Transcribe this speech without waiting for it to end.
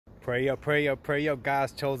Pray up, pray up, pray up,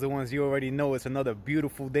 God's chosen ones. You already know it's another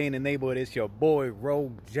beautiful day in the neighborhood. It's your boy,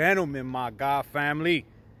 Rogue Gentleman, my God family.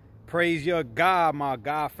 Praise your God, my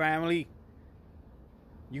God family.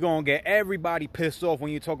 You're going to get everybody pissed off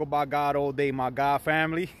when you talk about God all day, my God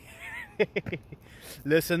family.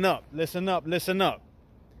 Listen up, listen up, listen up.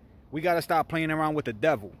 We got to stop playing around with the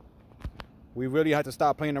devil. We really have to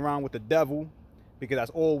stop playing around with the devil, because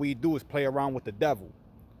that's all we do is play around with the devil.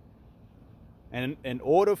 And in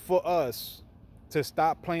order for us to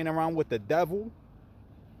stop playing around with the devil,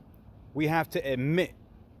 we have to admit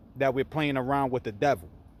that we're playing around with the devil.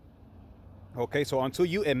 Okay, so until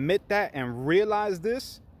you admit that and realize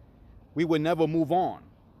this, we will never move on.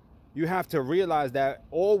 You have to realize that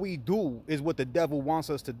all we do is what the devil wants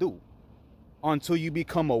us to do. Until you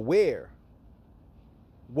become aware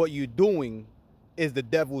what you're doing is the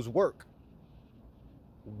devil's work.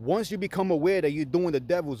 Once you become aware that you're doing the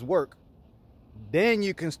devil's work, then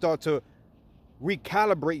you can start to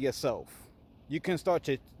recalibrate yourself. You can start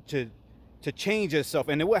to change yourself.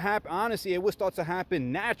 And it will happen, honestly, it will start to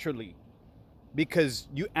happen naturally, because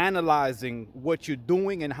you're analyzing what you're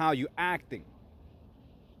doing and how you're acting.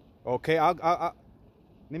 Okay, let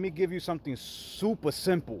me give you something super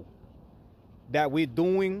simple that we're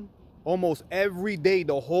doing almost every day,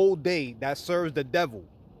 the whole day, that serves the devil.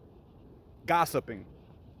 Gossiping.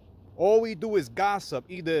 All we do is gossip.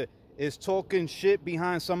 Either is talking shit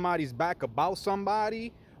behind somebody's back about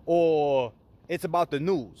somebody, or it's about the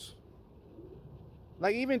news.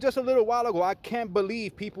 Like even just a little while ago, I can't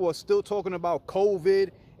believe people are still talking about COVID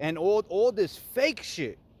and all this fake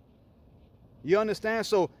shit. You understand?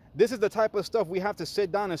 So this is the type of stuff we have to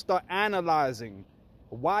sit down and start analyzing.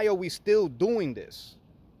 Why are we still doing this?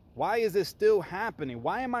 Why is this still happening?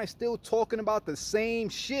 Why am I still talking about the same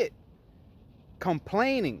shit?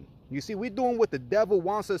 Complaining. You see, we're doing what the devil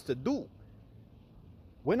wants us to do.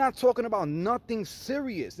 We're not talking about nothing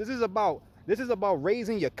serious. This is about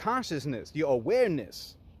raising your consciousness, your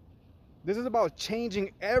awareness. This is about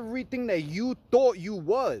changing everything that you thought you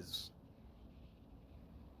was.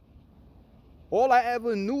 All I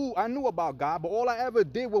ever knew, I knew about God, but all I ever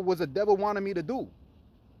did was the devil wanted me to do.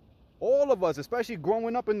 All of us, especially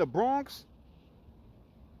growing up in the Bronx,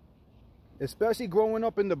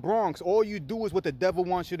 all you do is what the devil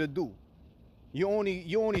wants you to do. You're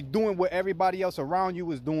only doing what everybody else around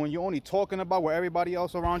you is doing. You're only talking about what everybody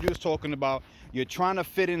else around you is talking about. You're trying to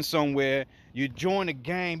fit in somewhere. You join a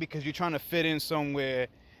gang because you're trying to fit in somewhere.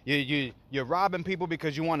 You're robbing people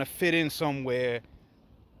because you want to fit in somewhere.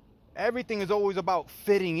 Everything is always about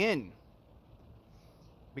fitting in,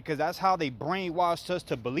 because that's how they brainwashed us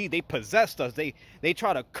to believe. They possessed us. They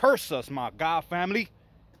try to curse us, my God family.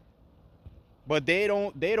 But they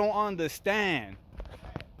don't understand.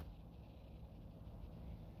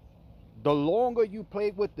 The longer you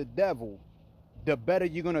play with the devil, the better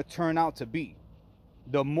you're going to turn out to be.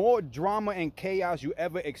 The more drama and chaos you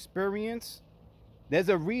ever experience, there's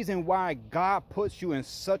a reason why God puts you in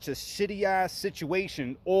such a shitty ass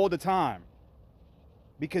situation all the time.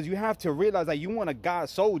 Because you have to realize that you one of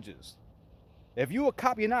God's soldiers. If you a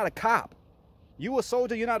cop, you're not a cop. You a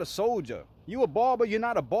soldier, you're not a soldier. You a barber, you're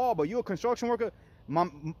not a barber. You a construction worker,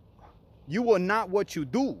 you are not what you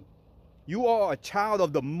do. You are a child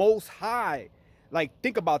of the Most High. Like,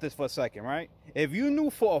 think about this for a second, right? If you knew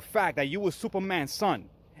for a fact that you were Superman's son,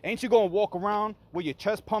 ain't you gonna walk around with your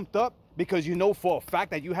chest pumped up because you know for a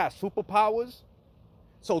fact that you have superpowers?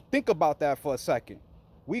 So think about that for a second.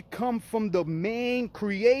 We come from the main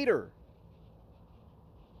creator.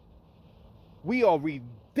 We are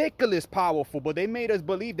ridiculous powerful, but they made us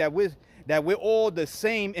believe that we're all the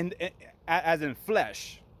same as in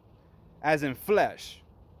flesh. As in flesh.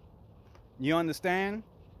 You understand?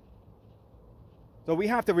 So we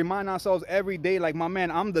have to remind ourselves every day, like, my man,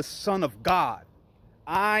 I'm the son of God.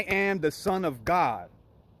 I am the son of God.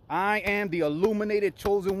 I am the illuminated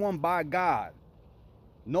chosen one by God.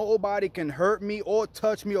 Nobody can hurt me or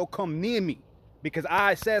touch me or come near me, because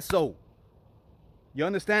I said so. You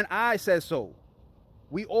understand? I said so.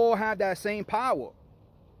 We all have that same power.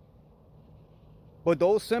 But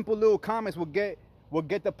those simple little comments will get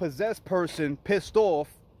the possessed person pissed off,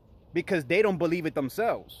 because they don't believe it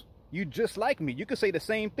themselves. You just like me. You can say the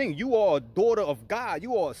same thing. You are a daughter of God.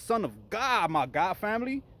 You are a son of God, my God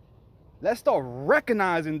family. Let's start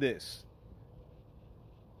recognizing this.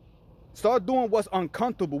 Start doing what's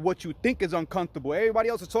uncomfortable, what you think is uncomfortable. Everybody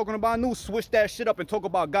else is talking about news. Switch that shit up and talk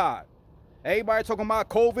about God. Everybody talking about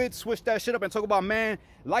COVID. Switch that shit up and talk about, man,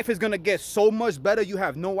 life is going to get so much better. You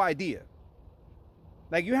have no idea.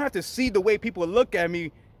 Like, you have to see the way people look at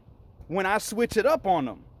me when I switch it up on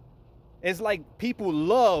them. It's like people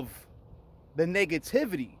love the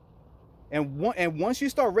negativity. And once you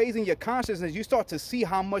start raising your consciousness, you start to see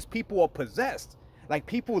how much people are possessed. Like,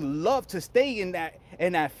 people love to stay in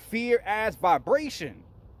that fear-ass vibration.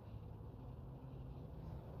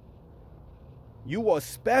 You are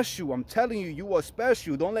special. I'm telling you, you are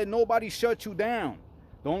special. Don't let nobody shut you down.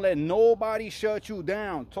 Don't let nobody shut you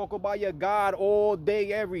down. Talk about your God all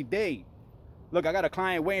day, every day. Look, I got a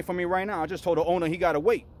client waiting for me right now. I just told the owner he got to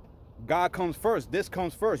wait. God comes first. This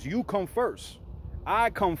comes first. You come first. I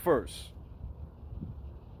come first.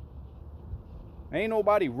 Ain't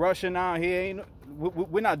nobody rushing out here.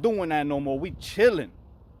 We're not doing that no more. We chilling.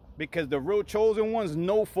 Because the real chosen ones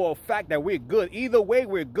know for a fact that we're good. Either way,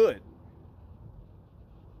 we're good.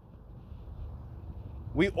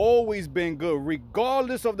 We always been good.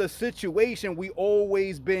 Regardless of the situation, we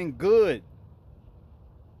always been good.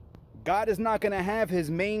 God is not going to have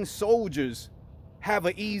his main soldiers have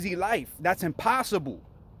an easy life. That's impossible.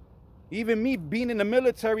 Even me being in the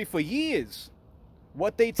military for years,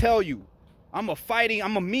 what they tell you, I'm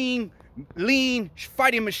a mean, lean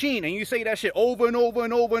fighting machine. And you say that shit over and over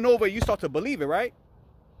and over and over, you start to believe it, right?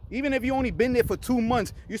 Even if you only been there for 2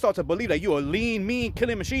 months, you start to believe that you're a lean, mean,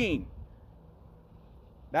 killing machine.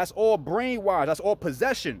 That's all brainwashed. That's all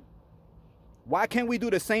possession. Why can't we do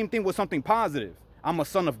the same thing with something positive? I'm a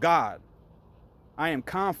son of God. I am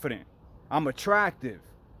confident. I'm attractive.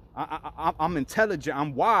 I'm intelligent.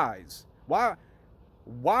 I'm wise.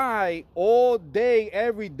 Why all day,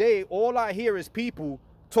 every day, all I hear is people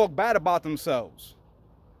talk bad about themselves?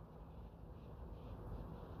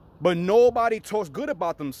 But nobody talks good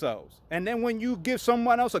about themselves. And then when you give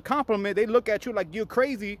someone else a compliment, they look at you like you're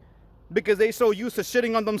crazy because they so used to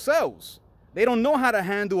shitting on themselves. They don't know how to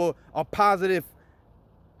handle a positive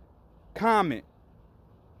comment.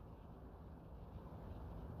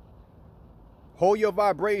 Hold your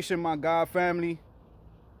vibration, my God family.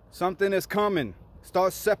 Something is coming.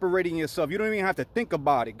 Start separating yourself. You don't even have to think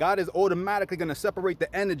about it. God is automatically going to separate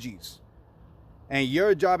the energies. And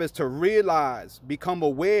your job is to realize, become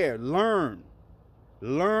aware, learn.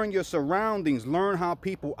 Learn your surroundings. Learn how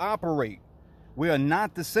people operate. We are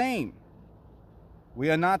not the same. We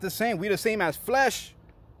are not the same. We're the same as flesh.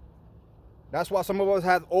 That's why some of us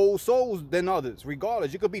have old souls than others.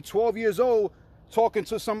 Regardless, you could be 12 years old talking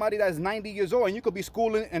to somebody that's 90 years old, and you could be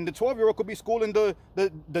schooling, and the 12-year-old could be schooling the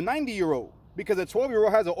 90-year-old, because the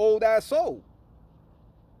 12-year-old has an old-ass soul.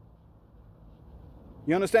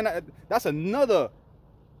 You understand that? That's another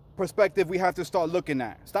perspective we have to start looking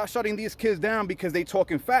at. Stop shutting these kids down because they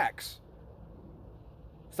talking facts.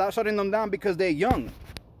 Stop shutting them down because they're young.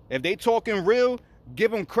 If they talking real,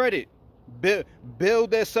 give them credit.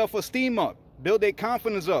 Build their self-esteem up. Build their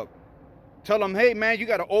confidence up. Tell them, hey, man, you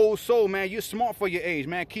got an old soul, man. You're smart for your age,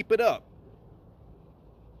 man. Keep it up.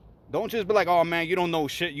 Don't just be like, oh, man, you don't know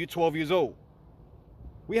shit. You're 12 years old.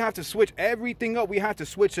 We have to switch everything up. We have to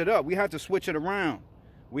switch it up. We have to switch it around.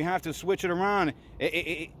 We have to switch it around.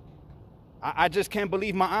 I just can't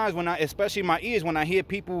believe my eyes, especially my ears, when I hear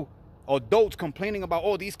people, adults, complaining about,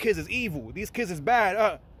 oh, these kids is evil. These kids is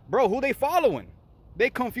bad. Bro, who they following? They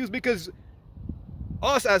confused because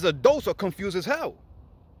us as adults are confused as hell.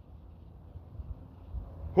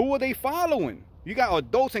 Who are they following? You got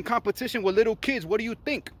adults in competition with little kids. What do you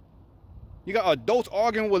think? You got adults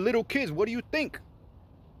arguing with little kids. What do you think?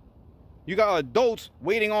 You got adults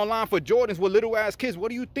waiting online for Jordans with little ass kids. What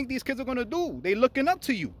do you think these kids are going to do? They looking up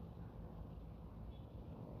to you.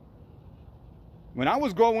 When I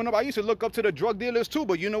was growing up, I used to look up to the drug dealers too.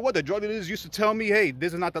 But you know what? The drug dealers used to tell me, hey,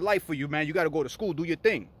 this is not the life for you, man. You got to go to school, do your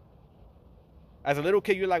thing. As a little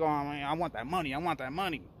kid, you're like, oh, man, I want that money. I want that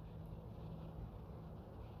money.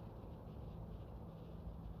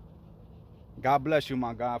 God bless you,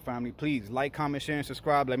 my God family. Please like, comment, share, and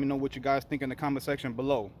subscribe. Let me know what you guys think in the comment section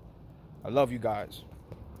below. I love you guys.